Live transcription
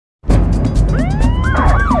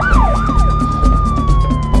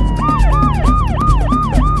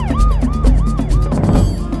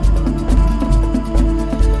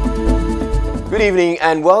evening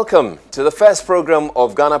and welcome to the first program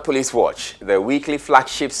of Ghana Police Watch, the weekly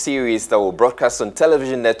flagship series that will broadcast on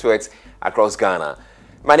television networks across Ghana.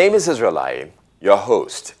 My name is Israelai, your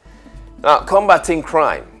host. Now, combating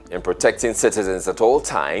crime and protecting citizens at all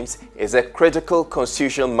times is a critical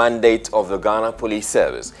constitutional mandate of the Ghana Police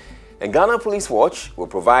Service. And Ghana Police Watch will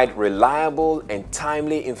provide reliable and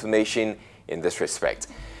timely information in this respect.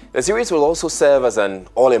 The series will also serve as an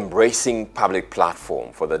all-embracing public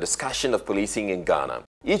platform for the discussion of policing in Ghana.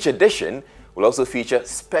 Each edition will also feature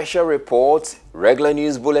special reports, regular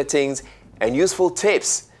news bulletins, and useful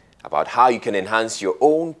tips about how you can enhance your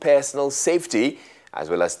own personal safety as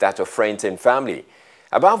well as that of friends and family.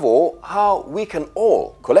 Above all, how we can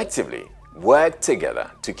all collectively work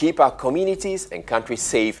together to keep our communities and country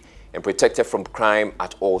safe and protected from crime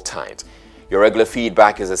at all times. Your regular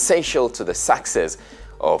feedback is essential to the success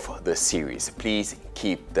of the series. Please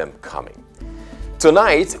keep them coming.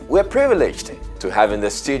 Tonight, we're privileged to have in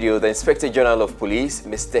the studio the Inspector General of Police,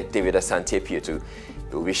 Mr. David Asante-Apeatu.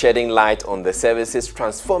 He will be shedding light on the service's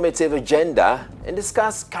transformative agenda and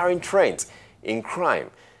discuss current trends in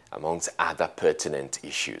crime, amongst other pertinent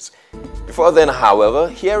issues. Before then, however,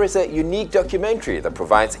 here is a unique documentary that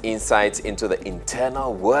provides insights into the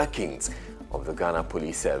internal workings of the Ghana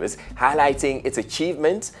Police Service, highlighting its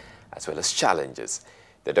achievements as well as challenges.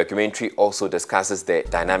 The documentary also discusses the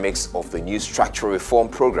dynamics of the new structural reform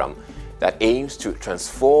program that aims to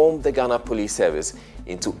transform the Ghana Police Service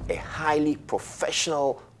into a highly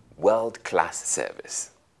professional, world-class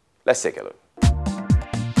service. Let's take a look.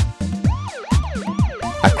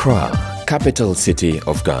 Accra, capital city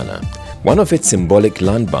of Ghana. One of its symbolic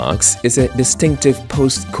landmarks is a distinctive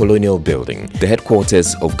post-colonial building, the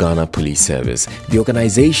headquarters of Ghana Police Service, the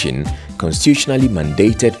organization constitutionally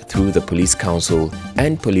mandated through the Police Council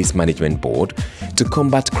and Police Management Board to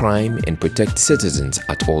combat crime and protect citizens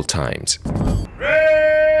at all times.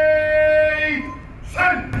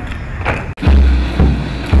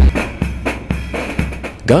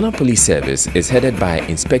 Ghana Police Service is headed by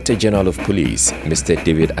Inspector General of Police, Mr.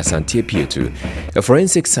 David Asante-Apeatu, a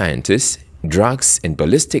forensic scientist, drugs and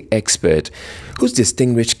ballistic expert whose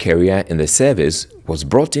distinguished career in the service was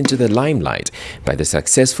brought into the limelight by the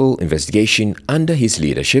successful investigation under his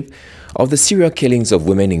leadership of the serial killings of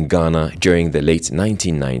women in Ghana during the late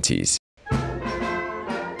 1990s.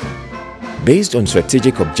 Based on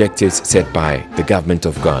strategic objectives set by the government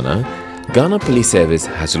of Ghana, Ghana Police Service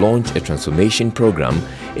has launched a transformation program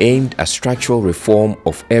aimed at structural reform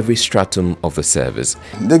of every stratum of the service.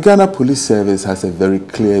 The Ghana Police Service has a very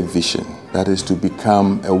clear vision, that is to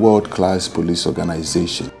become a world-class police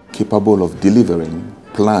organization capable of delivering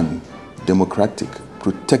planned, democratic,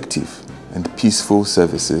 protective and peaceful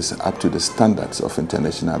services up to the standards of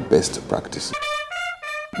international best practice.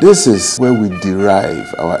 This is where we derive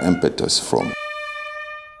our impetus from.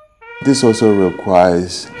 This also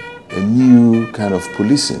requires a new kind of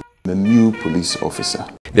policing, a new police officer.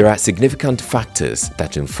 There are significant factors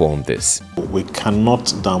that inform this. We cannot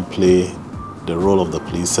downplay the role of the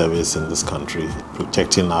police service in this country,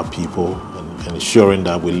 protecting our people and ensuring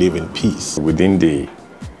that we live in peace. Within the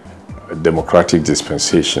democratic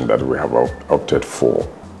dispensation that we have opted for,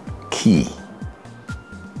 key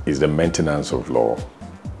is the maintenance of law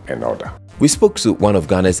and order. We spoke to one of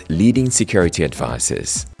Ghana's leading security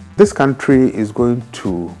advisors. This country is going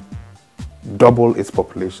to double its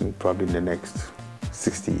population probably in the next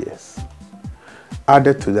 60 years.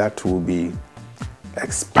 Added to that will be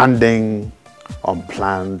expanding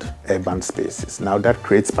unplanned urban spaces. Now that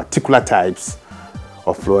creates particular types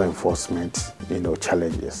of law enforcement,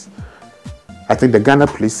 challenges. I think the Ghana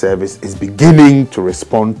Police Service is beginning to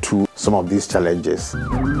respond to some of these challenges.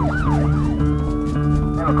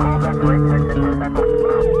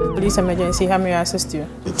 Police emergency, how may I assist you?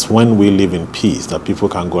 It's when we live in peace that people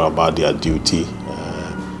can go about their duty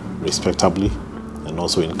respectably and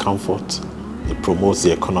also in comfort. It promotes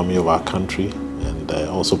the economy of our country and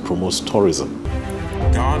also promotes tourism.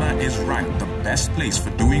 Ghana is ranked the best place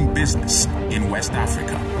for doing business in West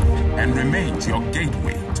Africa and remains your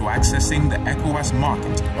gateway to accessing the ECOWAS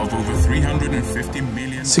market of over 350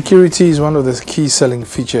 million. Security is one of the key selling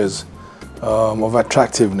features of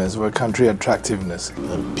attractiveness, or country attractiveness.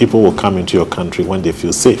 People will come into your country when they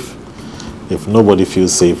feel safe. If nobody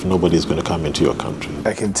feels safe, nobody is going to come into your country.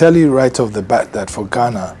 I can tell you right off the bat that for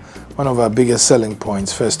Ghana, one of our biggest selling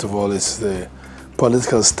points, first of all, is the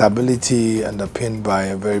political stability underpinned by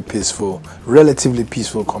a very peaceful, relatively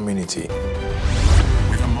peaceful community.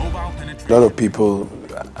 A lot of people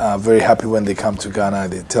are very happy when they come to Ghana.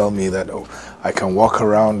 They tell me that, oh, I can walk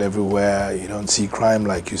around everywhere. You don't see crime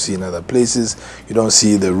like you see in other places. You don't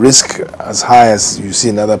see the risk as high as you see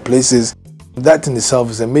in other places. That in itself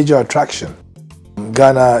is a major attraction.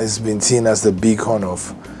 Ghana has been seen as the beacon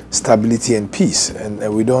of stability and peace, and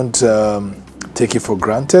we don't take it for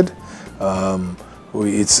granted.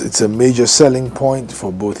 It's a major selling point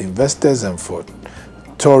for both investors and for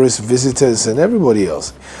tourists, visitors, and everybody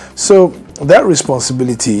else. So that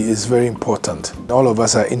responsibility is very important. All of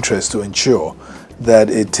us are interested to ensure that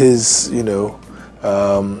it is,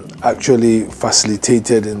 actually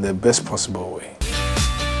facilitated in the best possible way.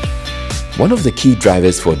 One of the key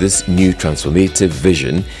drivers for this new transformative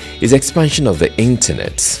vision is expansion of the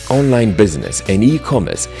internet, online business and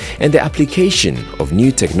e-commerce, and the application of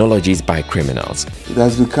new technologies by criminals. It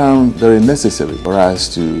has become very necessary for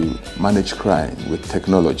us to manage crime with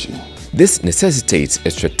technology. This necessitates a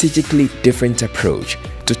strategically different approach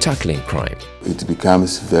to tackling crime. It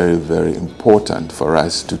becomes very, very important for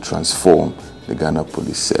us to transform the Ghana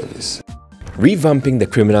Police Service. Revamping the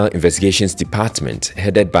Criminal Investigations Department,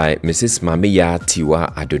 headed by Mrs. Mamiya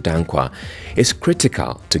Tiwa Adodankwa, is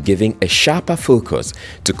critical to giving a sharper focus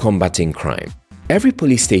to combating crime. Every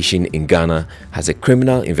police station in Ghana has a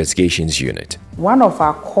criminal investigations unit. One of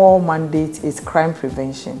our core mandates is crime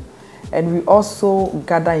prevention, and we also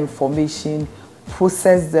gather information,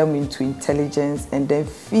 process them into intelligence, and then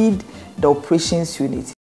feed the operations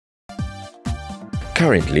unit.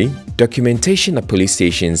 Currently, documentation at police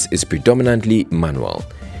stations is predominantly manual.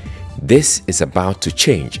 This is about to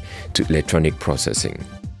change to electronic processing.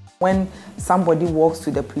 When somebody walks to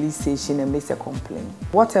the police station and makes a complaint,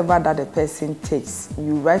 whatever that the person takes,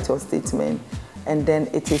 you write your statement and then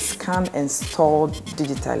it is scanned and stored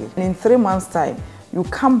digitally. And in 3 months' time, you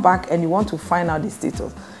come back and you want to find out the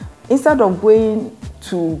status. Instead of going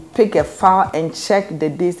to pick a file and check the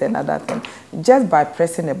dates and other things, just by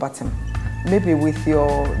pressing a button, maybe with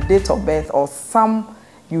your date of birth or some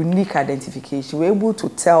unique identification, we're able to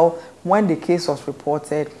tell when the case was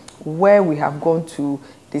reported, where we have gone to,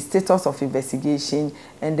 the status of investigation,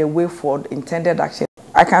 and the way forward, intended action.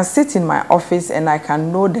 I can sit in my office and I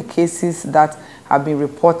can know the cases that have been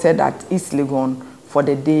reported at East Legon for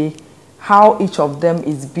the day, how each of them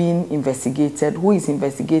is being investigated, who is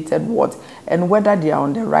investigated what, and whether they are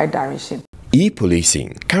on the right direction.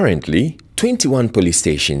 E-policing. Currently, 21 police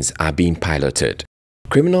stations are being piloted.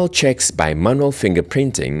 Criminal checks by manual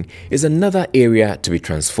fingerprinting is another area to be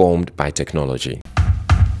transformed by technology.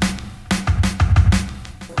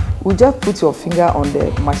 We just put your finger on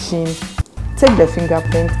the machine, take the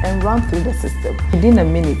fingerprint and run through the system. Within a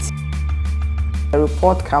minute, the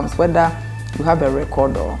report comes whether you have a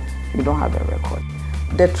record or you don't have a record.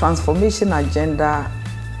 The transformation agenda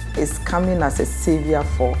is coming as a savior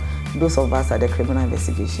for those of us at the Criminal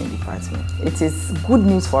Investigation Department. It is good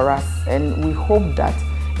news for us, and we hope that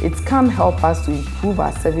it can help us to improve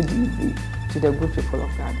our service delivery to the good people of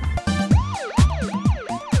Ghana.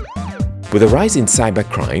 With the rise in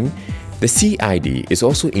cybercrime, the CID is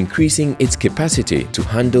also increasing its capacity to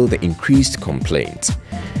handle the increased complaints.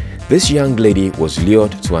 This young lady was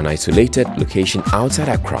lured to an isolated location outside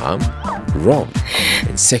Accra, robbed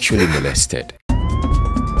and sexually molested.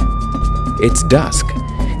 It's dusk.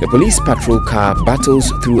 The police patrol car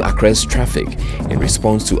battles through Accra's traffic in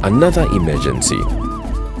response to another emergency.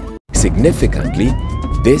 Significantly,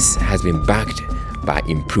 this has been backed by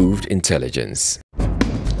improved intelligence.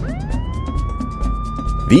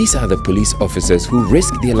 These are the police officers who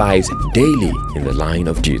risk their lives daily in the line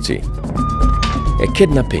of duty. A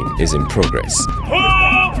kidnapping is in progress.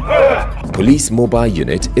 Police mobile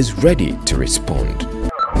unit is ready to respond.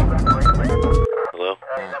 Hello?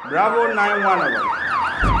 Bravo 911.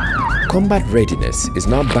 Combat readiness is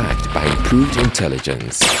now backed by improved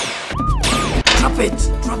intelligence. Drop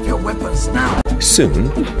it! Drop your weapons now! Soon,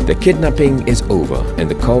 the kidnapping is over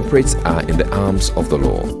and the culprits are in the arms of the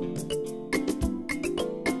law.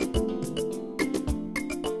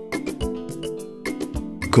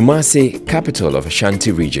 Kumasi, capital of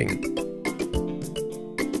Ashanti region.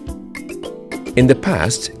 In the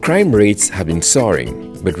past, crime rates have been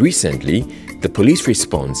soaring, but recently, the police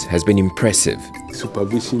response has been impressive.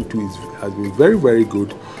 Supervision too has been very, very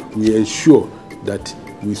good. We ensure that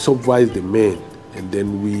we supervise the men and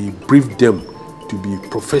then we brief them to be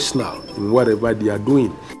professional in whatever they are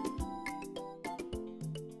doing.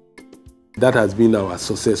 That has been our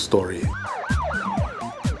success story.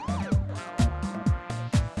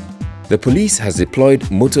 The police has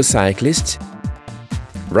deployed motorcyclists,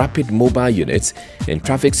 rapid mobile units and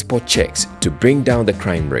traffic spot checks to bring down the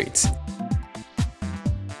crime rates.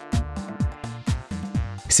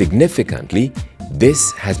 Significantly,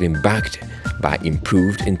 this has been backed by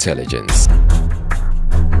improved intelligence.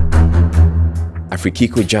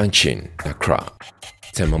 Afrikiko Junction, Accra,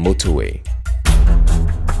 Tema Motorway.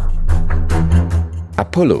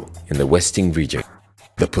 Apollo in the Western region.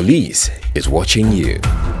 The police is watching you.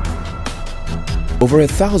 Over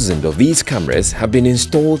 1,000 of these cameras have been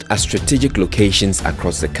installed at strategic locations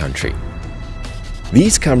across the country.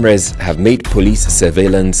 These cameras have made police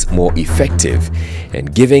surveillance more effective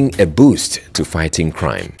and giving a boost to fighting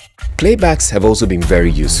crime. Playbacks have also been very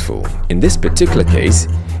useful. In this particular case,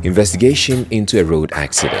 investigation into a road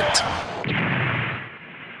accident.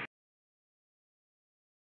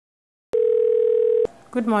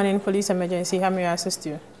 Good morning, police emergency. How may I assist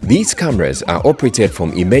you? These cameras are operated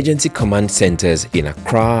from emergency command centers in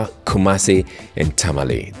Accra, Kumasi, and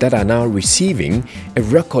Tamale that are now receiving a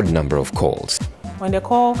record number of calls. When the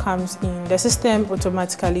call comes in, the system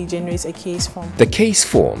automatically generates a case form. The case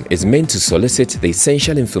form is meant to solicit the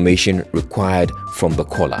essential information required from the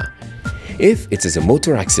caller. If it is a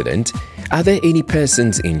motor accident, are there any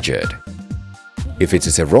persons injured? If it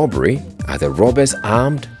is a robbery, are the robbers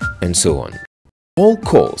armed? And so on. All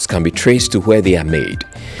calls can be traced to where they are made.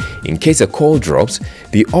 In case a call drops,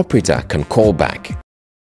 the operator can call back.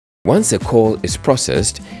 Once a call is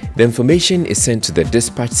processed, the information is sent to the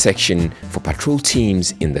dispatch section for patrol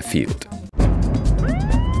teams in the field.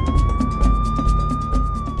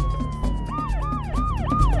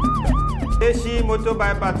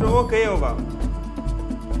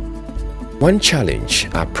 One challenge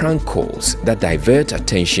are prank calls that divert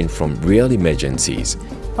attention from real emergencies.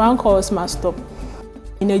 Prank calls must stop.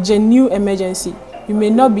 In a genuine emergency, you may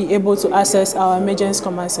not be able to access our emergency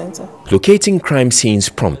command center. Locating crime scenes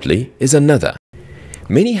promptly is another.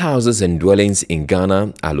 Many houses and dwellings in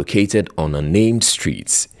Ghana are located on unnamed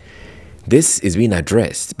streets. This is being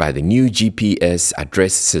addressed by the new GPS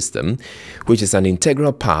address system, which is an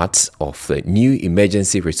integral part of the new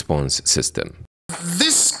emergency response system.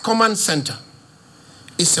 This command center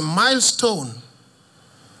is a milestone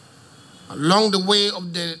along the way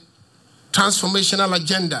of the transformational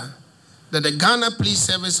agenda that the Ghana Police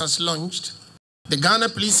Service has launched. The Ghana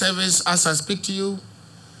Police Service, as I speak to you,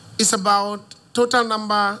 is about total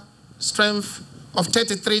number strength of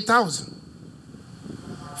 33,000.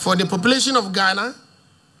 For the population of Ghana,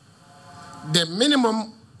 the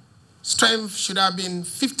minimum strength should have been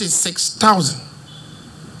 56,000.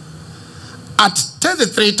 At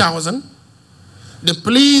 33,000, the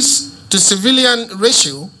police to civilian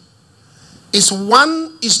ratio is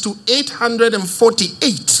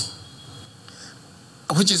 1:848,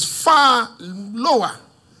 which is far lower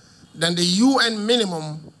than the UN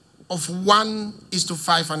minimum of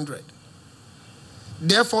 1:500.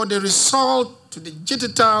 Therefore, the result to the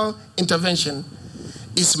digital intervention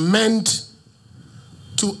is meant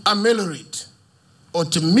to ameliorate or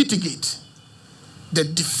to mitigate the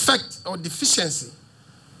defect or deficiency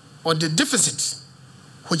or the deficit,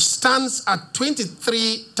 which stands at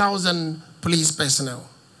 23,000 police personnel.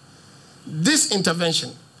 This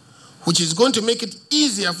intervention, which is going to make it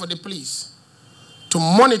easier for the police to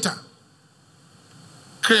monitor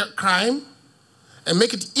crime and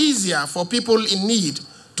make it easier for people in need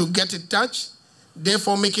to get in touch,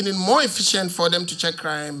 therefore making it more efficient for them to check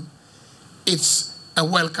crime, it's a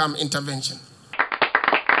welcome intervention.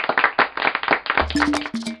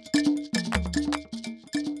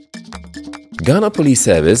 Ghana Police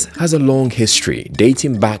Service has a long history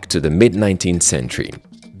dating back to the mid-19th century.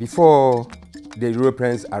 Before the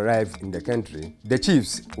Europeans arrived in the country, the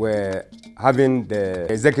chiefs were having the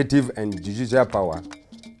executive and judicial power.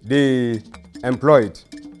 They employed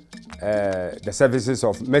the services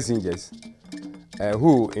of messengers,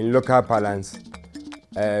 who in local parlance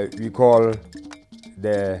we call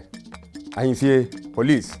the Ahimfie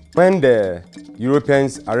police. When the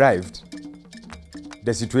Europeans arrived,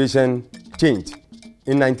 the situation changed.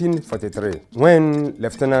 In 1943, when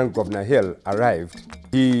Lieutenant Governor Hill arrived,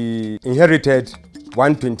 he inherited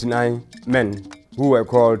 129 men who were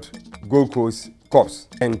called Gold Coast Corps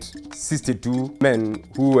and 62 men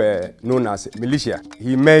who were known as militia.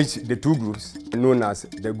 He merged the two groups known as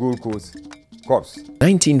the Gold Coast Corps.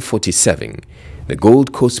 1947, the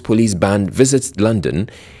Gold Coast Police Band visits London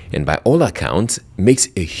and by all accounts makes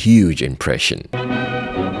a huge impression.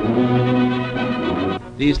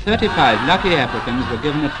 These 35 lucky Africans were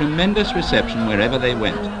given a tremendous reception wherever they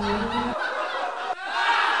went.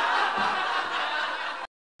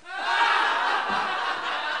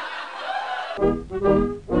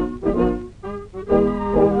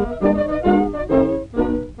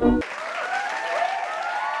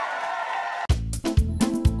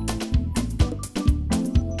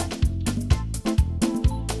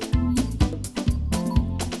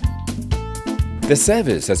 The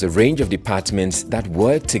service has a range of departments that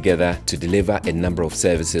work together to deliver a number of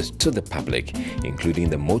services to the public, including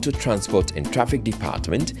the Motor Transport and Traffic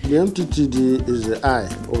Department. The MTTD is the eye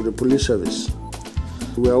of the police service.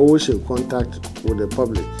 We are always in contact with the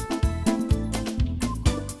public.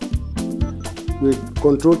 We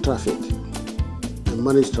control traffic and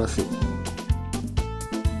manage traffic.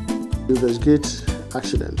 Investigate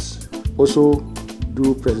accidents. Also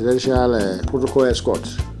do presidential protocol escort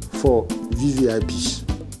for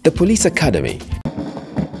VVIPs. The Police Academy.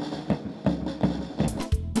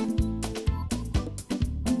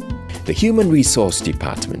 The Human Resource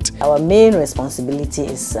Department. Our main responsibility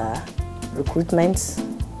is recruitment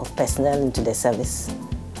of personnel into the service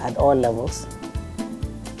at all levels,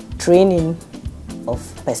 training of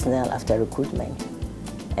personnel after recruitment,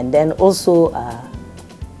 and then also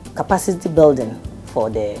capacity building for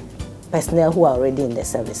the personnel who are already in the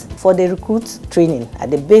service. For the recruit training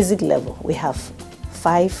at the basic level, we have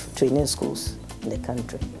 5 training schools in the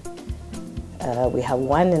country. We have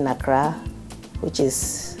one in Accra, which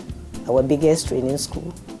is our biggest training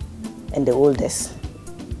school and the oldest,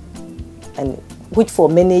 and which for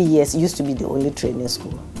many years used to be the only training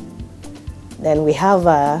school. Then we have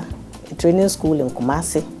a training school in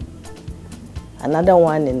Kumasi, another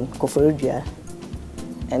one in Koforidua,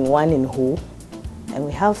 and one in Ho, and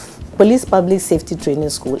we have Police Public Safety Training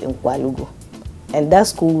School in Kwalugu, and that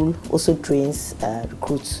school also trains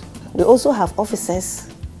recruits. We also have officers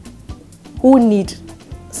who need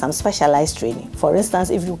some specialized training. For instance,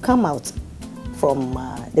 if you come out from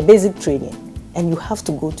the basic training and you have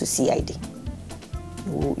to go to CID,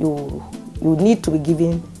 you need to be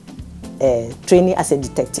given training as a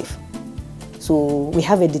detective. So we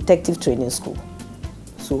have a detective training school.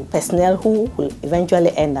 So personnel who will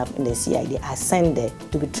eventually end up in the CID are sent there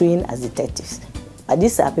to be trained as detectives. But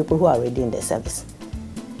these are people who are already in the service.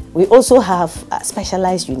 We also have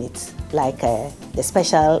specialized units like the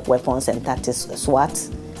Special Weapons and Tactics SWAT.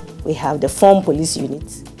 We have the Form Police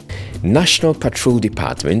units, National Patrol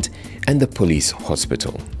Department, and the Police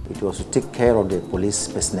Hospital. It was to take care of the police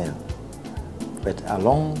personnel. But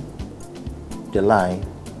along the line,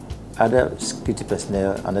 other security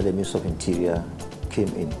personnel under the Ministry of Interior came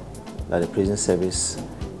in, like the prison service,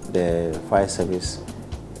 the fire service,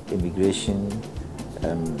 immigration,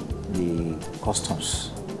 the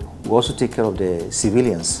customs. We also take care of the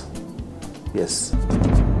civilians. Yes.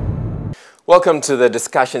 Welcome to the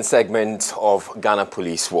discussion segment of Ghana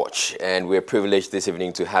Police Watch, and we're privileged this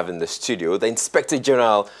evening to have in the studio the Inspector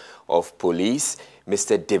General of Police,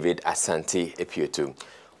 Mr. David Asante-Apeatu.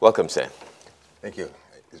 Welcome, sir. Thank you,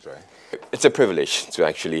 Israel. It's a privilege to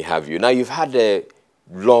actually have you. Now, you've had a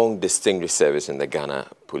long, distinguished service in the Ghana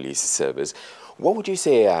Police Service. What would you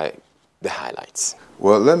say are the highlights?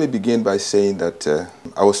 Well, let me begin by saying that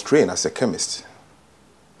I was trained as a chemist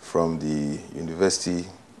from the University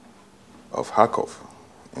of Kharkov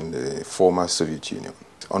in the former Soviet Union.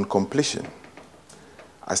 On completion,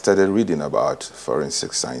 I started reading about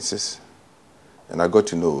forensic sciences, and I got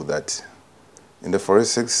to know that in the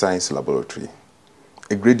forensic science laboratory,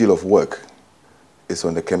 a great deal of work is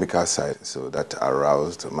on the chemical side, so that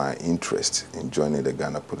aroused my interest in joining the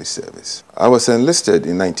Ghana Police Service. I was enlisted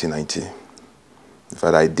in 1990. In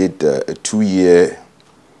fact, I did a 2-year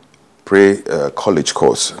pre-college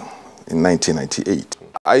course in 1998.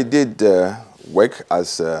 I did work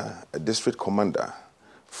as a district commander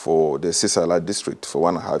for the Sisala district for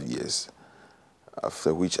 1.5 years,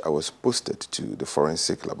 after which I was posted to the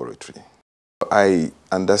forensic laboratory. I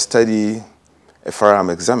understudy a firearm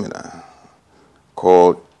examiner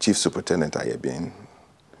called Chief Superintendent Ayebin,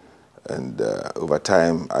 and over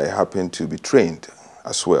time I happened to be trained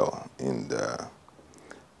as well in the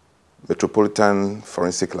Metropolitan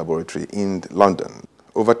Forensic Laboratory in London.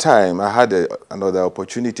 Over time, I had another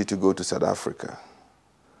opportunity to go to South Africa,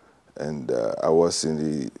 and I was in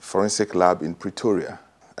the forensic lab in Pretoria.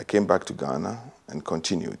 I came back to Ghana and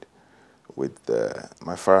continued with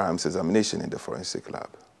my firearms examination in the forensic lab.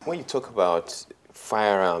 When you talk about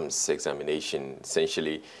firearms examination,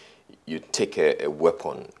 essentially, you take a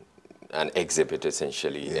weapon, an exhibit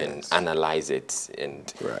essentially, yes, and analyze it,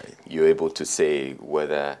 and right, you're able to say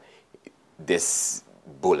whether this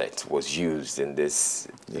bullet was used in this,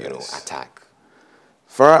 you know, attack.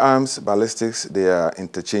 Firearms, ballistics, they are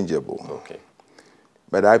interchangeable. Okay.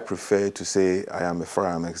 But I prefer to say I am a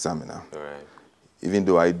firearm examiner, right, even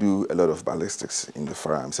though I do a lot of ballistics in the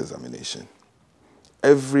firearms examination.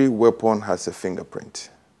 Every weapon has a fingerprint.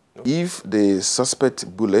 Okay. If the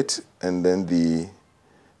suspect bullet and then the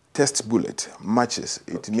test bullet matches,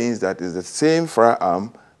 it means that it's the same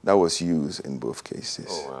firearm that was used in both cases.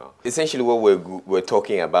 Oh, wow. Essentially what we're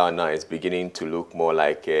talking about now is beginning to look more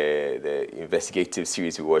like the investigative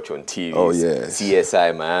series we watch on TV. Oh, yes.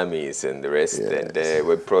 CSI Miami's and the rest. Yes. And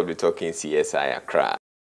we're probably talking CSI Accra.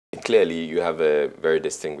 Clearly, you have a very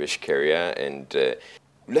distinguished career. And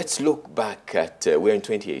let's look back at, we're in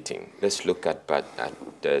 2018. Let's look at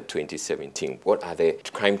 2017. What are the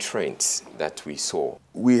crime trends that we saw?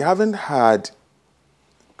 We haven't had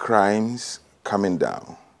crimes coming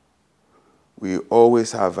down. We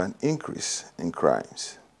always have an increase in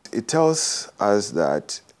crimes. It tells us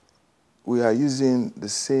that we are using the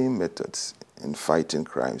same methods in fighting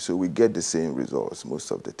crime, so we get the same results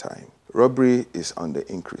most of the time. Robbery is on the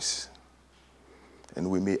increase,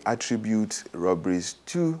 and we may attribute robberies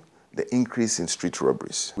to the increase in street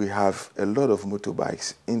robberies. We have a lot of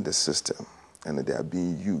motorbikes in the system, and they are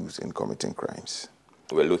being used in committing crimes.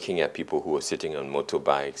 We're looking at people who are sitting on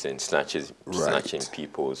motorbikes and snatching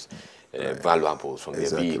people's valuables from their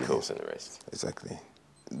vehicles and the rest. Exactly.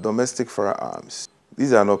 Domestic firearms.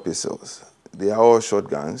 These are not pistols. They are all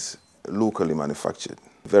shotguns, locally manufactured.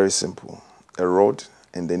 Very simple. A rod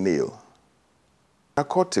and a nail.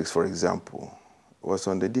 Narcotics, for example, was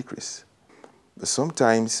on the decrease. But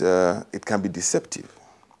sometimes it can be deceptive.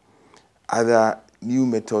 Other new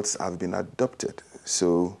methods have been adopted,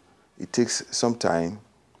 so it takes some time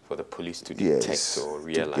for the police to detect or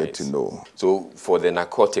realize. To get to know. So for the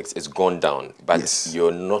narcotics, it's gone down, but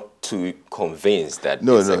you're not too convinced that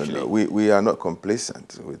it's actually... No. We are not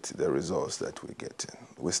complacent with the results that we get.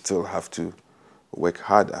 We still have to work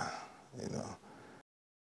harder, you know.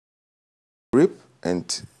 Rape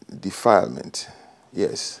and defilement,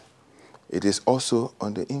 yes, it is also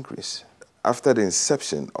on the increase. After the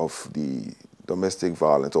inception of the domestic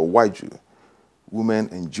violence, or WIJU, Women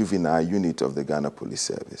and Juvenile Unit of the Ghana Police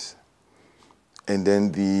Service. And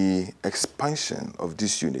then the expansion of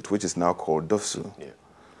this unit, which is now called DOFSU,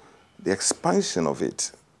 the expansion of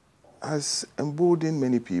it has emboldened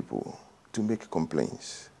many people to make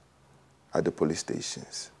complaints at the police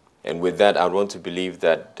stations. And with that, I want to believe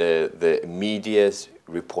that the media's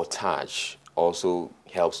reportage also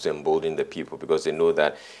helps to embolden the people, because they know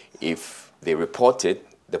that if they report it,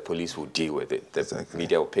 the police will deal with it. The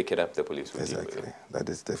media will pick it up, the police will deal with it. That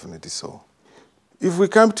is definitely so. If we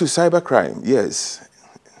come to cybercrime, yes,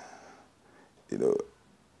 you know,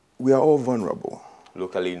 we are all vulnerable.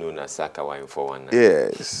 Locally known as Sakawa in 419.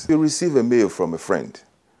 Yes. You receive a mail from a friend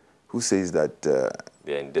who says that...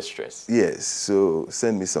 they're in distress. Yes, so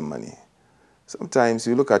send me some money. Sometimes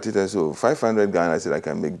you look at it and say, 500 Ghana, I said, I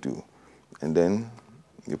can make do. And then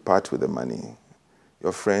you part with the money.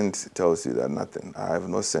 Your friend tells you that nothing. I have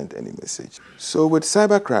not sent any message. So with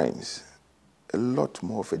cyber crimes, a lot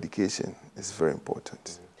more of education is very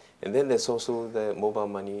important. And then there's also the mobile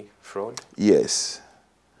money fraud? Yes.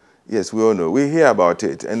 Yes, we all know. We hear about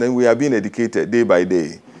it, and then we are being educated day by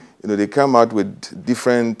day. You know, they come out with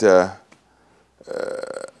different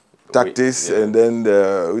tactics, and then,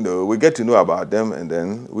 you know, we get to know about them, and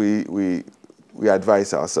then we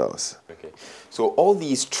advise ourselves. Okay. So all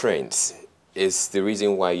these trends is the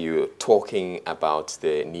reason why you're talking about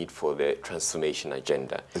the need for the transformation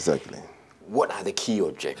agenda. Exactly. What are the key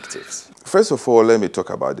objectives? First of all, let me talk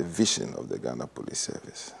about the vision of the Ghana Police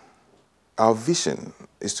Service. Our vision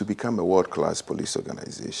is to become a world-class police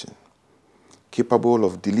organization, capable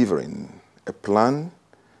of delivering a planned,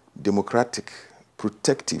 democratic,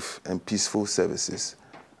 protective, and peaceful services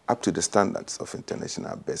up to the standards of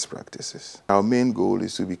international best practices. Our main goal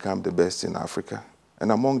is to become the best in Africa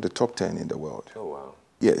and among the top 10 in the world. Oh, wow.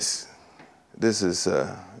 Yes. This is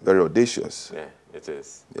very audacious. Yeah, it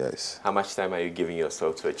is. Yes. How much time are you giving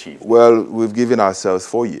yourself to achieve? Well, we've given ourselves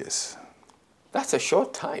 4 years. That's a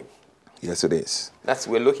short time. Yes, it is.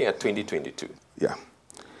 We're looking at 2022. Yeah.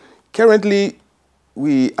 Currently,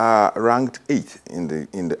 we are ranked 8th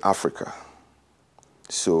in the Africa.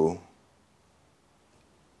 So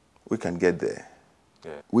we can get there.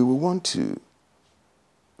 Yeah. We will want to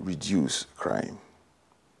reduce crime.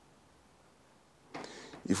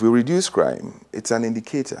 If we reduce crime, it's an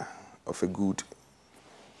indicator of a good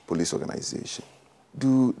police organization.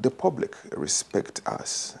 Do the public respect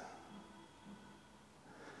us?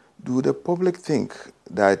 Do the public think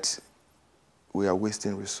that we are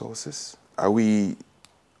wasting resources? Are we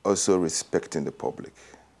also respecting the public?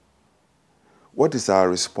 What is our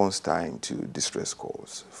response time to distress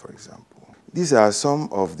calls, for example? These are some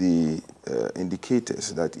of the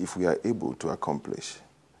indicators that if we are able to accomplish,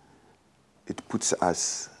 it puts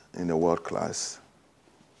us in a world-class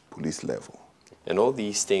police level. And all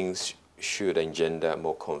these things should engender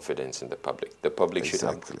more confidence in the public. The public should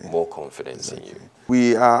have more confidence in you.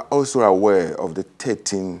 We are also aware of the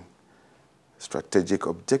 13 strategic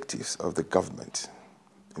objectives of the government.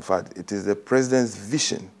 In fact, it is the President's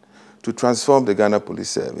vision to transform the Ghana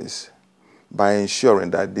Police Service by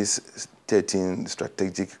ensuring that these 13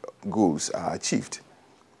 strategic goals are achieved.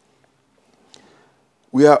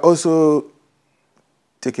 We are also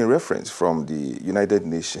taking reference from the United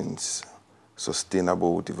Nations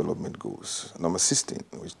Sustainable Development Goals, number 16,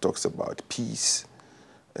 which talks about peace,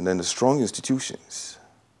 and then the strong institutions,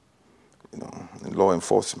 and law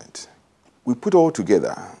enforcement. We put all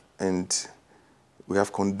together and we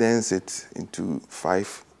have condensed it into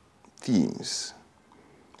 5 themes.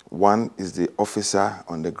 One is the officer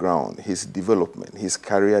on the ground, his development, his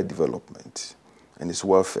career development, and his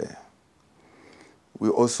welfare. We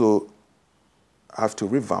also have to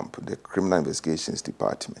revamp the criminal investigations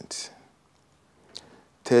department.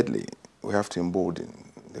 Thirdly, we have to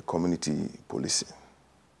embolden the community policing.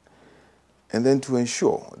 And then to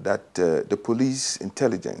ensure that the police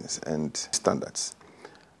intelligence and standards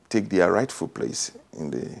take their rightful place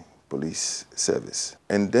in the police service.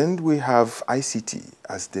 And then we have ICT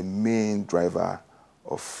as the main driver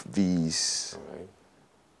of these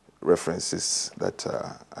references that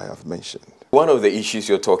I have mentioned. One of the issues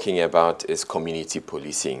you're talking about is community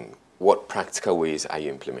policing. What practical ways are you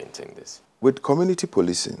implementing this? With community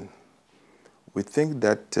policing, we think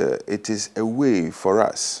that it is a way for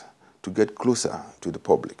us to get closer to the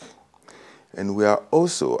public. And we are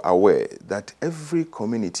also aware that every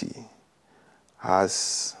community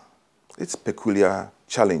has its peculiar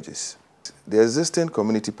challenges. The existing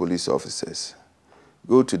community police officers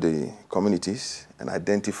go to the communities and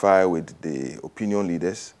identify with the opinion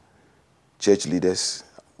leaders, church leaders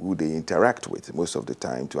who they interact with most of the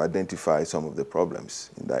time to identify some of the problems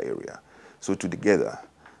in that area. So together,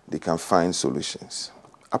 they can find solutions.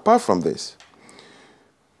 Apart from this,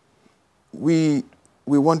 we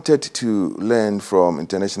wanted to learn from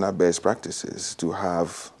international best practices to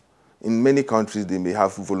have, in many countries, they may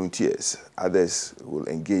have volunteers. Others will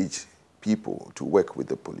engage people to work with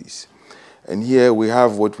the police. And here we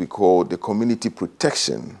have what we call the community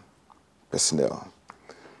protection personnel.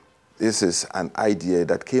 This is an idea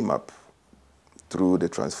that came up through the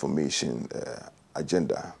transformation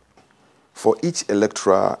agenda. For each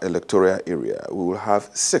electoral area, we will have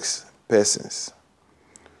 6 persons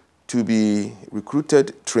to be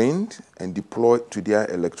recruited, trained, and deployed to their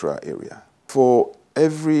electoral area. For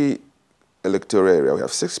every electoral area, we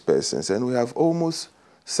have 6 persons, and we have almost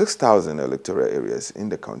 6,000 electoral areas in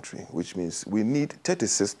the country, which means we need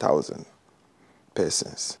 36,000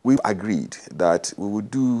 persons. We've agreed that we would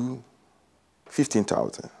do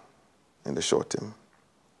 15,000 in the short term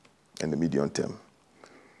and the medium term.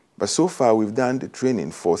 But so far, we've done the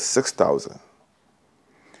training for 6,000.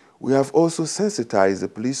 We have also sensitized the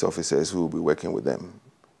police officers who will be working with them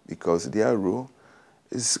because their role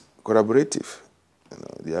is collaborative.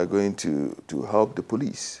 They are going to help the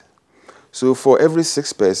police. So for every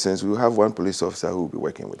 6 persons, we will have 1 police officer who will be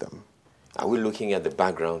working with them. Are we looking at the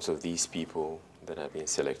backgrounds of these people that have been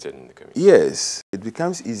selected in the community? Yes. It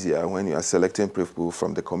becomes easier when you are selecting people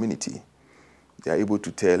from the community. They are able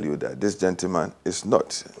to tell you that this gentleman is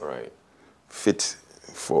not fit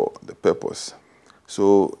for the purpose.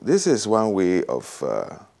 So this is one way of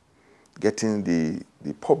getting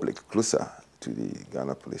the public closer to the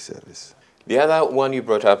Ghana Police Service. The other one you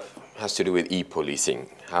brought up has to do with e-policing.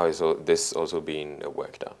 How is this also being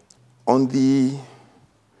worked out? On the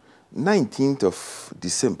 19th of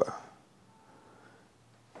December,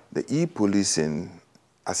 the e-policing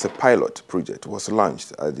as a pilot project was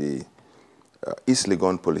launched at the East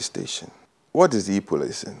Legon Police Station. What is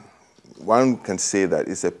e-policing? One can say that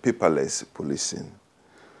it's a paperless policing.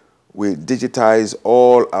 We digitize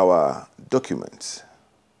all our documents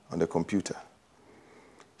on the computer.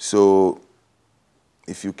 So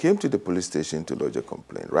if you came to the police station to lodge a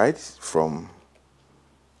complaint, right from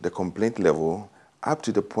the complaint level up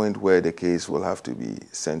to the point where the case will have to be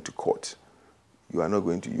sent to court, you are not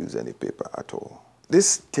going to use any paper at all.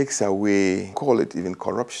 This takes away, call it even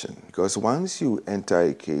corruption, because once you enter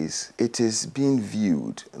a case, it is being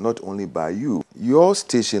viewed not only by you. Your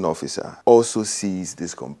station officer also sees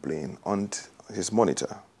this complaint on his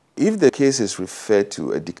monitor. If the case is referred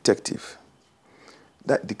to a detective,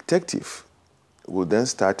 that detective will then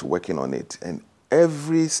start working on it, and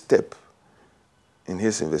every step in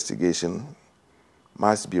his investigation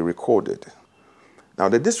must be recorded. Now,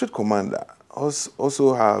 the district commander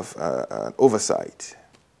also have an oversight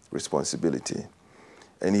responsibility,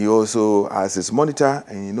 and he also has his monitor,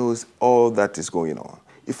 and he knows all that is going on.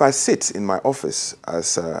 If I sit in my office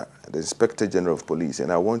as the Inspector General of Police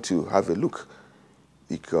and I want to have a look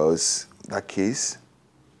because that case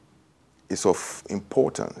is of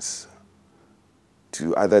importance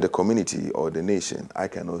to either the community or the nation, I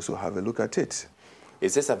can also have a look at it.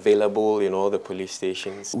 Is this available in all the police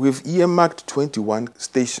stations? We've earmarked 21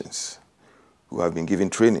 stations who have been given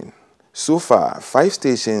training. So far, 5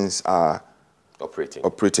 stations are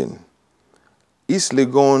operating. East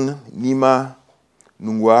Legon, Nima,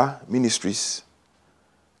 Nungwa Ministries,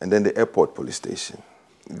 and then the airport police station.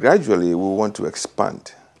 Gradually, we want to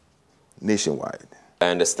expand nationwide. I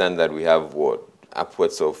understand that we have, what,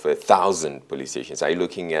 upwards of 1,000 police stations. Are you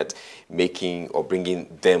looking at making or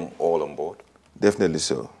bringing them all on board? Definitely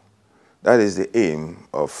so. That is the aim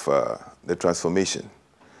of the transformation,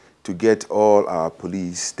 to get all our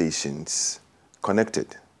police stations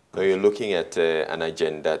connected. So you're looking at an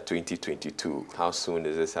agenda 2022. How soon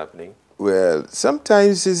is this happening? Well,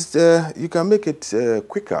 sometimes you can make it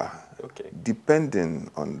quicker,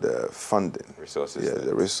 depending on the funding. Resources. Yeah,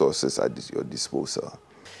 the resources at your disposal.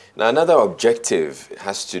 Now, another objective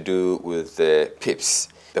has to do with the PIPs,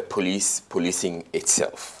 the policing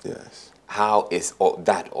itself. Yes. How is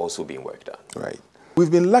that also being worked on? Right.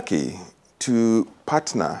 We've been lucky to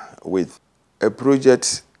partner with a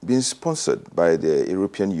project being sponsored by the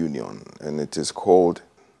European Union, and it is called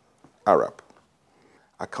ARAP.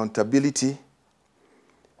 Accountability,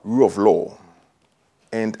 Rule of Law,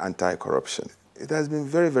 and Anti-Corruption. It has been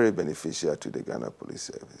very, very beneficial to the Ghana Police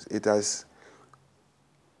Service. It has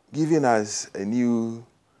given us a new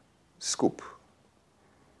scope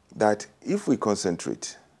that if we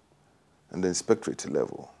concentrate on the inspectorate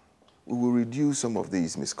level, we will reduce some of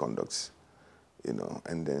these misconducts,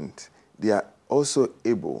 and then they are also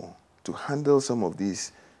able to handle some of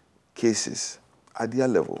these cases at their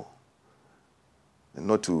level and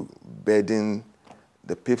not to burden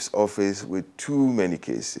the PIP's office with too many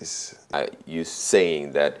cases. Are you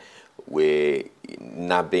saying that we're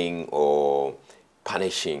nabbing or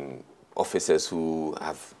punishing officers who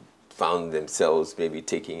have found themselves maybe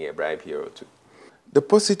taking a bribe here or two? The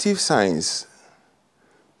positive signs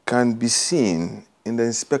can be seen in the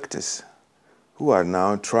inspectors who are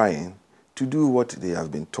now trying to do what they have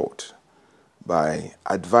been taught by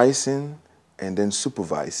advising and then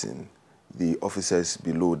supervising the officers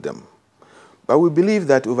below them. But we believe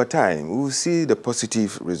that over time, we will see the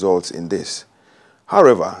positive results in this.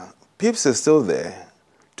 However, PIPs are still there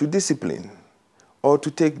to discipline or to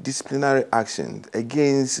take disciplinary action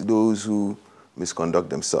against those who misconduct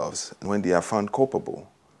themselves. And when they are found culpable,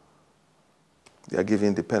 they are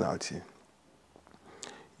given the penalty.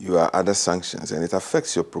 You are other sanctions, and it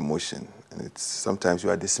affects your promotion, and sometimes you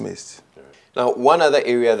are dismissed. Now, one other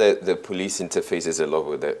area that the police interfaces a lot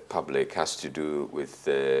with the public has to do with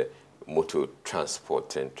the motor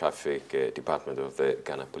transport and traffic department of the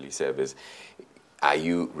Ghana Police Service. Are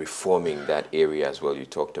you reforming that area as well? You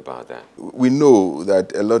talked about that. We know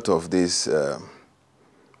that a lot of this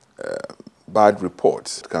bad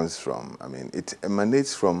reports comes from, it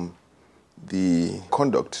emanates from the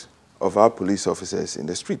conduct of our police officers in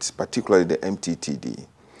the streets, particularly the MTTD.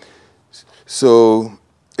 So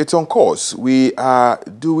it's on course. We are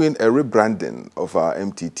doing a rebranding of our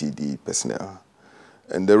MTTD personnel.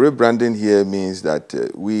 And the rebranding here means that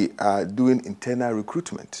we are doing internal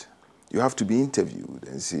recruitment. You have to be interviewed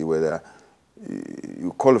and see whether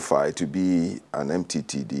you qualify to be an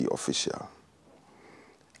MTTD official.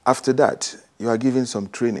 After that, you are given some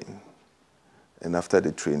training. And after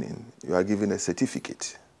the training, you are given a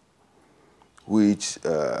certificate, which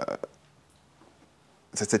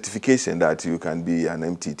is a certification that you can be an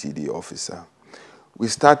MTTD officer. We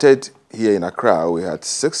started here in Accra. We had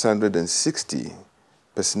 660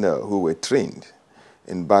 personnel who were trained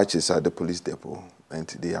in batches at the police depot, and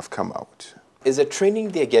they have come out. Is the training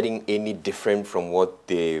they're getting any different from what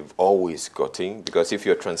they've always gotten? Because if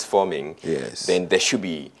you're transforming, then there should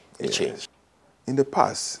be a change. In the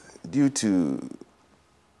past, due to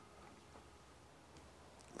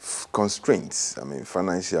constraints,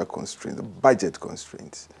 financial constraints, budget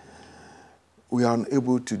constraints, we are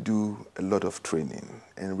unable to do a lot of training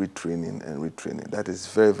and retraining and retraining. That is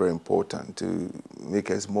very, very important to make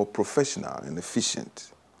us more professional and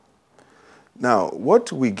efficient. Now,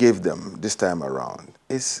 what we gave them this time around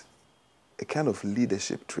is a kind of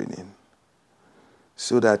leadership training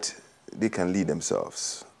so that they can lead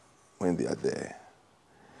themselves when they are there.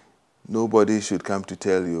 Nobody should come to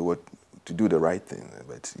tell you what to do the right thing,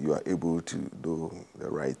 but you are able to do the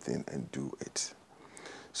right thing and do it.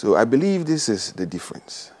 So I believe this is the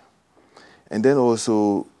difference. And then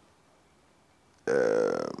also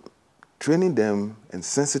training them and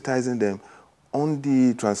sensitizing them on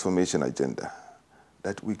the transformation agenda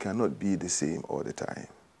that we cannot be the same all the time.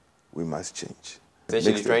 We must change.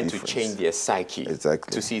 Essentially trying to change their psyche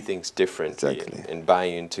to see things differently and buy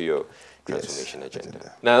into your transformation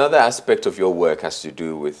agenda. Now, another aspect of your work has to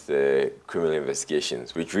do with criminal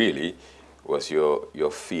investigations, which really was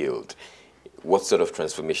your field. What sort of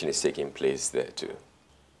transformation is taking place there too?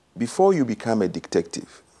 Before you become a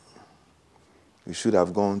detective, you should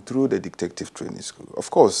have gone through the detective training school. Of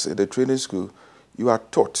course, at the training school, you are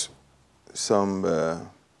taught some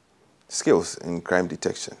skills in crime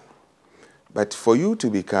detection. But for you to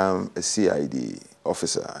become a CID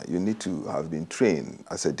officer, you need to have been trained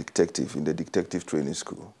as a detective in the detective training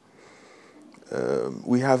school.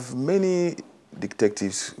 We have many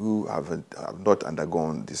detectives who have not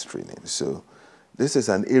undergone this training. So this is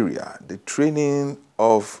an area, the training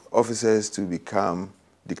of officers to become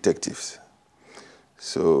detectives.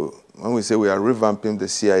 So when we say we are revamping the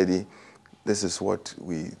CID, this is what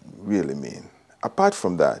we really mean. Apart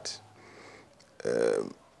from that,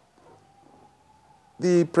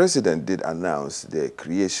 the president did announce the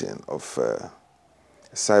creation of a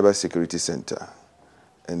cybersecurity center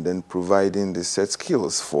and then providing the set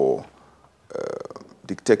skills for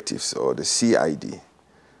detectives or the CID.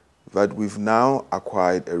 But we've now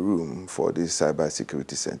acquired a room for this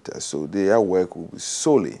cybersecurity center, so their work will be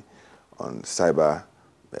solely on cyber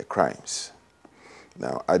crimes.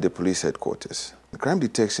 Now, at the police headquarters, crime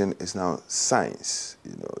detection is now science.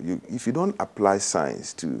 If you don't apply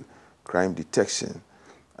science to crime detection,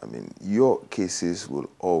 I mean, your cases will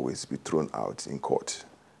always be thrown out in court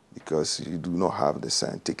because you do not have the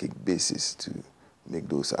scientific basis to make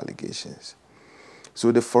those allegations.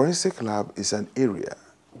 So the forensic lab is an area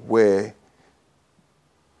where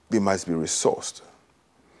they must be resourced.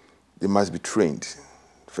 They must be trained,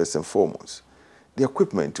 first and foremost. The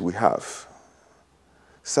equipment we have,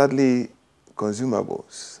 sadly,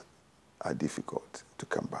 consumables are difficult to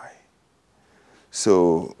come by.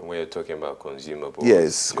 So when you're talking about consumables,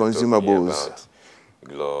 yes, consumables, about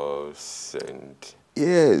gloves and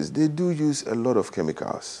yes, they do use a lot of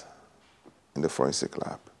chemicals in the forensic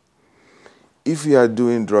lab. If you are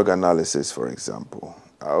doing drug analysis, for example,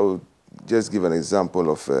 I'll just give an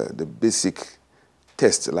example of the basic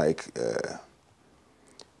test like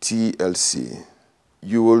TLC.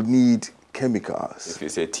 You will need chemicals. If you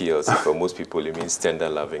say TLC, for most people, it means tender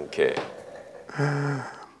loving care.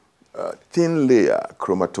 Thin layer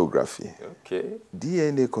chromatography. Okay.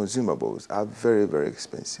 DNA consumables are very, very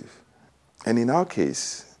expensive. And in our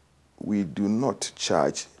case, we do not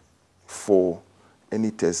charge for any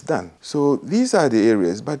test done. So these are the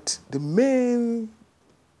areas, but the main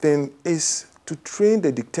thing is to train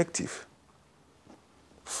the detective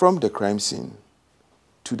from the crime scene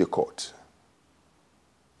to the court.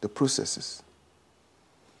 The processes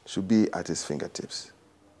should be at his fingertips.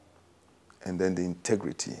 And then the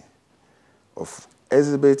integrity of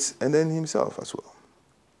exhibits and then himself as well,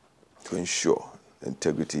 to ensure the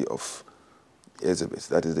integrity of exhibits.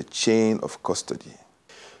 That is the chain of custody.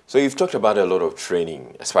 So you've talked about a lot of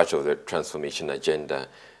training as part of the transformation agenda,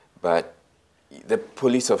 but the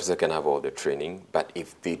police officer can have all the training, but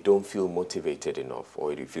if they don't feel motivated enough,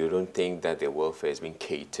 or if you don't think that their welfare is being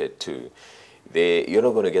catered to, you're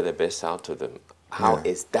not going to get the best out of them. How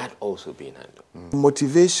is that also being handled?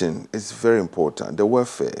 Motivation is very important. The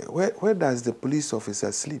welfare. Where does the police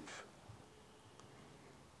officer sleep?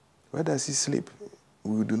 Where does he sleep?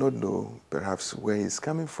 We do not know perhaps where he's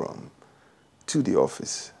coming from to the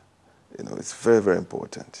office. It's very, very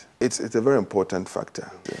important. It's a very important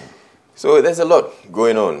factor. Yeah. So there's a lot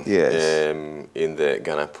going on yes. In the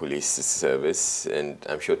Ghana Police Service, and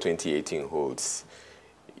I'm sure 2018 holds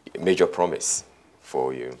a major promise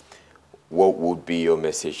for you. What would be your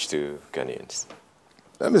message to Ghanaians?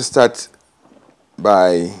 Let me start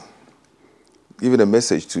by giving a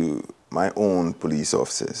message to my own police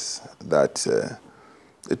officers that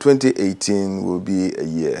 2018 will be a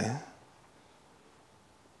year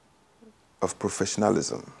of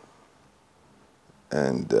professionalism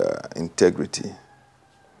and integrity.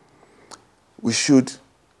 We should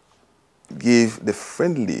give the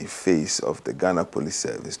friendly face of the Ghana Police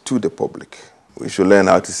Service to the public. We should learn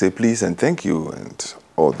how to say please and thank you and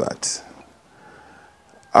all that.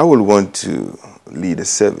 I will want to lead a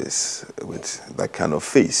service with that kind of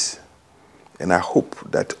face. And I hope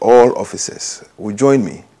that all officers will join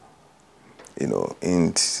me, in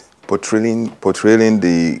portraying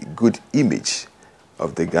the good image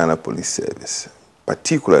of the Ghana Police Service,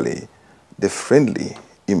 particularly the friendly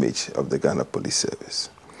image of the Ghana Police Service.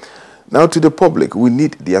 Now, to the public, we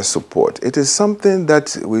need their support. It is something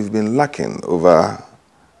that we've been lacking over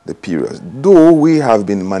the period. Though we have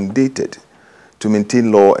been mandated to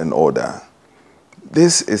maintain law and order.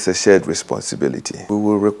 This is a shared responsibility. We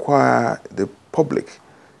will require the public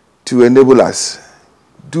to enable us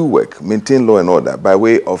do work, maintain law and order by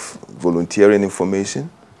way of volunteering information,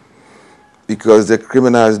 because the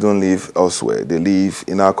criminals don't live elsewhere. They live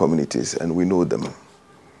in our communities and we know them.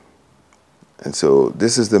 And so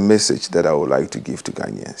this is the message that I would like to give to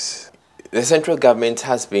Ghanaians. The central government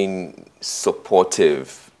has been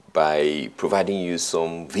supportive by providing you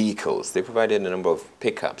some vehicles. They provided a number of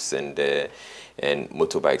pickups and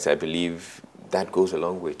motorbikes. I believe that goes a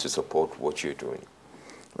long way to support what you're doing.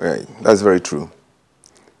 Right, that's very true.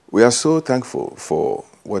 We are so thankful for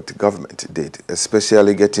what the government did,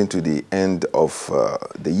 especially getting to the end of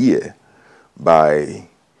the year by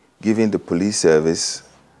giving the police service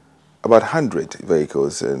about 100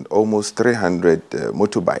 vehicles and almost 300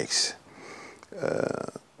 motorbikes.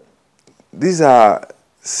 These are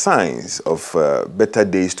signs of better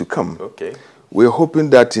days to come. Okay. We're hoping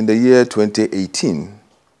that in the year 2018,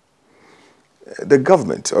 the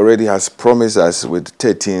government already has promised us with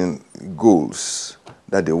 13 goals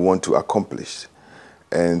that they want to accomplish.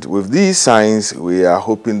 And with these signs, we are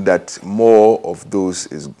hoping that more of those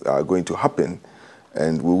are going to happen,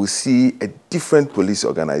 and we will see a different police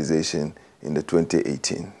organization in the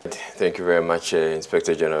 2018. Thank you very much,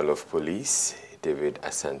 Inspector General of Police, David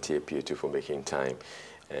Asante-Apeatu, for making time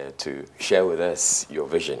to share with us your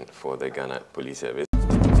vision for the Ghana Police Service.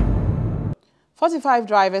 45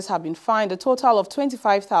 drivers have been fined a total of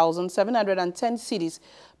 25,710 cedis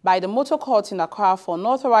by the Motor Court in Accra for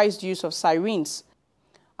unauthorized use of sirens.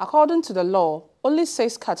 According to the law, only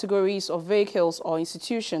 6 categories of vehicles or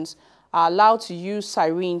institutions are allowed to use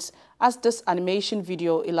sirens, as this animation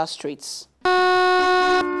video illustrates.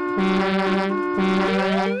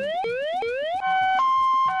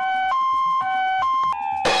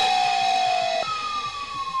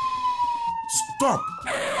 Stop!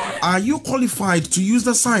 Are you qualified to use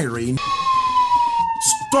the siren?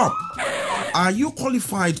 Stop! Are you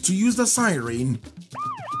qualified to use the siren?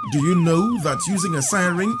 Do you know that using a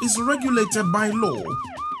siren is regulated by law?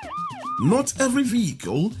 Not every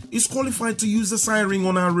vehicle is qualified to use the siren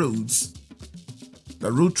on our roads.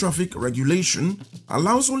 The road traffic regulation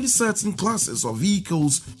allows only certain classes of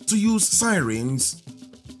vehicles to use sirens.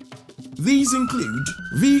 These include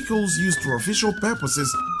vehicles used for official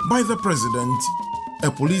purposes by the President,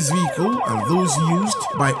 a police vehicle and those used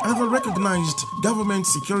by other recognized government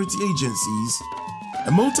security agencies,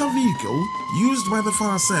 a motor vehicle used by the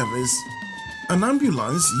fire service, an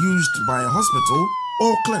ambulance used by a hospital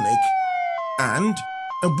or clinic, and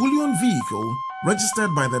a bullion vehicle registered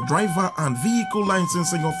by the Driver and Vehicle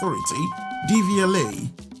Licensing Authority, DVLA.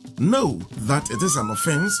 Know that it is an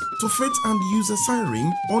offense to fit and use a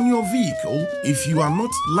siren on your vehicle if you are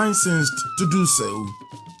not licensed to do so.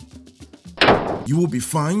 You will be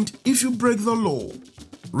fined if you break the law.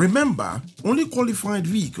 Remember, only qualified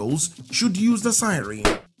vehicles should use the siren.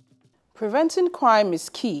 Preventing crime is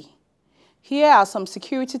key. Here are some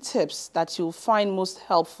security tips that you'll find most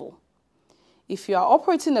helpful. If you are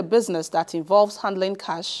operating a business that involves handling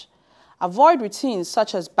cash, avoid routines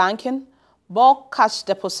such as banking, bulk cash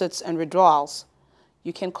deposits and withdrawals.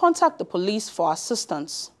 You can contact the police for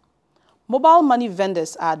assistance. Mobile money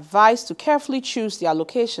vendors are advised to carefully choose their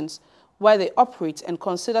locations where they operate and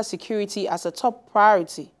consider security as a top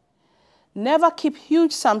priority. Never keep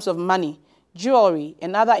huge sums of money, jewelry,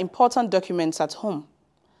 and other important documents at home.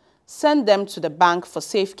 Send them to the bank for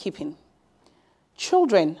safekeeping.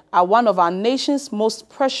 Children are one of our nation's most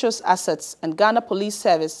precious assets, and Ghana Police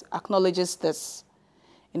Service acknowledges this.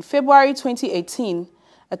 In February 2018,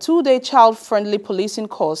 a 2-day child-friendly policing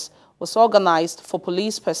course was organized for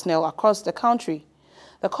police personnel across the country.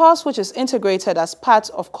 The course, which is integrated as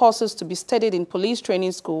part of courses to be studied in police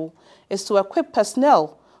training school, is to equip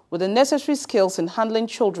personnel with the necessary skills in handling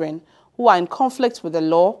children who are in conflict with the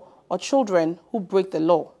law or children who break the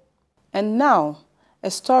law. And now,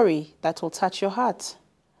 a story that will touch your heart.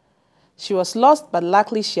 She was lost, but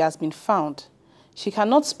luckily she has been found. She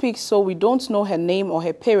cannot speak, so we don't know her name or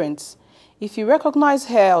her parents. If you recognize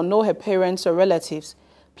her or know her parents or relatives,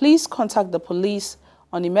 please contact the police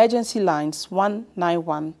on emergency lines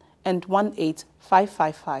 191 and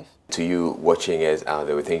 18555. To you watching us out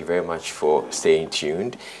there, we thank you very much for staying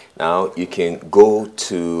tuned. Now you can go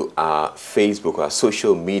to our Facebook, our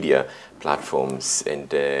social media platforms, and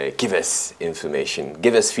give us information,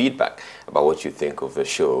 give us feedback about what you think of the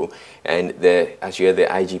show. And as you heard the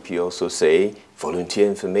IGP also say, volunteer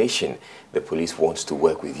information. The police wants to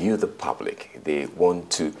work with you, the public. They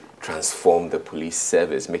want to transform the police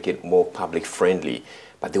service, make it more public friendly,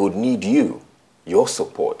 but they would need you, your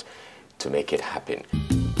support, to make it happen.